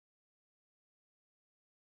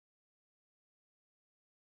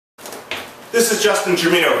This is Justin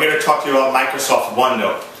Germino here to talk to you about Microsoft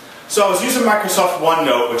OneNote. So I was using Microsoft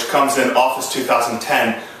OneNote, which comes in Office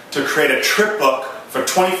 2010, to create a trip book for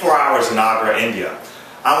 24 hours in Agra, India.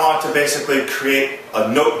 I want to basically create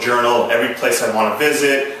a note journal of every place I want to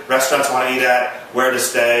visit, restaurants I want to eat at, where to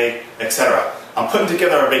stay, etc. I'm putting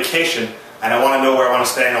together a vacation and I want to know where I want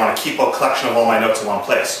to stay and I want to keep a collection of all my notes in one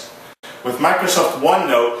place. With Microsoft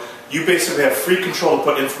OneNote, you basically have free control to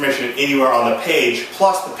put information anywhere on the page,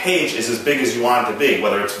 plus the page is as big as you want it to be,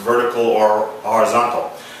 whether it's vertical or horizontal.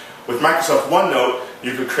 With Microsoft OneNote,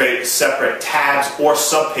 you could create separate tabs or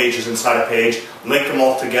subpages inside a page, link them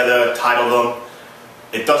all together, title them.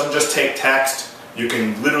 It doesn't just take text. You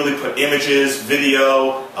can literally put images,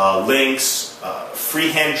 video, links,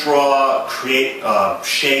 freehand draw, create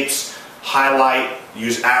shapes, highlight,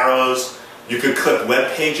 use arrows. You could click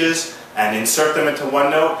web pages and insert them into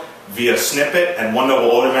OneNote via snippet, and OneNote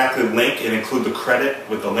will automatically link and include the credit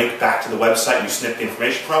with the link back to the website you snipped the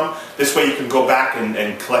information from. This way you can go back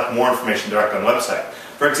and collect more information directly on the website.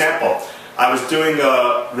 For example, I was doing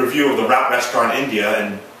a review of the Route Restaurant India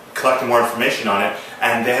and collecting more information on it,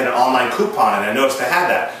 and they had an online coupon and I noticed they had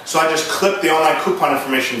that. So I just clipped the online coupon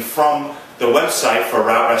information from the website for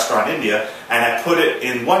Route Restaurant India and I put it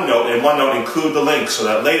in OneNote, and OneNote include the link so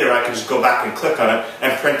that later I could just go back and click on it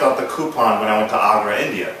and print out the coupon when I went to Agra,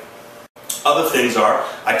 India. Other things are,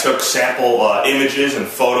 I took sample images and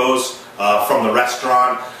photos from the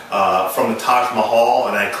restaurant, from the Taj Mahal,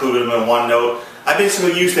 and I included them in OneNote. I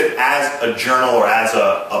basically used it as a journal or as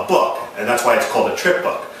a book, and that's why it's called a trip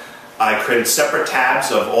book. I created separate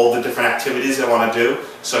tabs of all the different activities I want to do,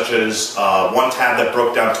 such as one tab that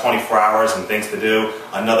broke down 24 hours and things to do,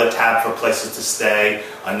 another tab for places to stay,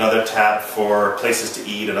 another tab for places to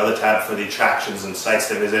eat, another tab for the attractions and sites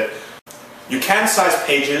to visit. You can size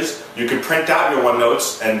pages. You can print out your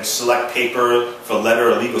OneNotes and select paper for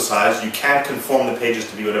letter or legal size. You can conform the pages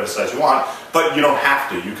to be whatever size you want, but you don't have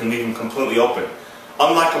to. You can leave them completely open.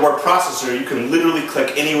 Unlike a word processor, you can literally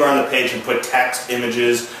click anywhere on the page and put text,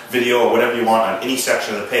 images, video, or whatever you want on any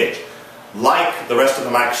section of the page. Like the rest of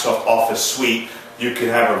the Microsoft Office suite, you can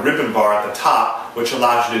have a ribbon bar at the top which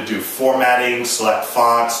allows you to do formatting, select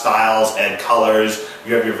fonts, styles, add colors.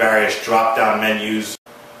 You have your various drop-down menus.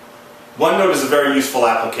 OneNote is a very useful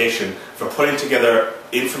application for putting together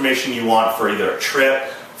information you want for either a trip,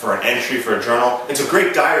 for an entry, for a journal. It's a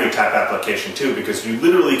great diary type application too, because you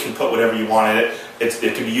literally can put whatever you want in it.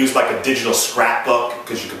 It can be used like a digital scrapbook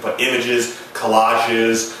because you can put images,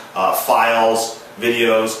 collages, files,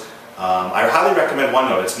 videos. I highly recommend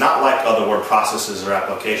OneNote. It's not like other word processors or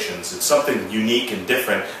applications. It's something unique and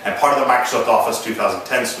different and part of the Microsoft Office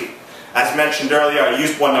 2010 suite. As mentioned earlier, I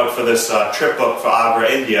used OneNote for this trip book for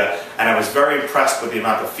Agra, India, and I was very impressed with the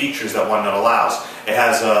amount of features that OneNote allows. It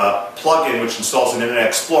has a plugin which installs an Internet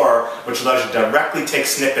Explorer, which allows you to directly take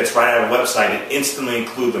snippets right out of a website and instantly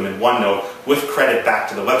include them in OneNote with credit back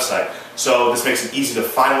to the website. So this makes it easy to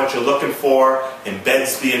find what you're looking for,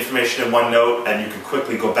 embeds the information in OneNote, and you can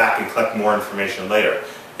quickly go back and collect more information later.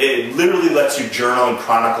 It literally lets you journal and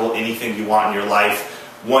chronicle anything you want in your life.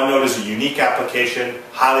 OneNote is a unique application.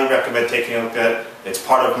 Highly recommend taking a look at it. It's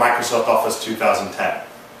part of Microsoft Office 2010.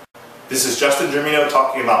 This is Justin Germino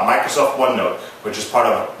talking about Microsoft OneNote, which is part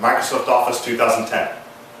of Microsoft Office 2010.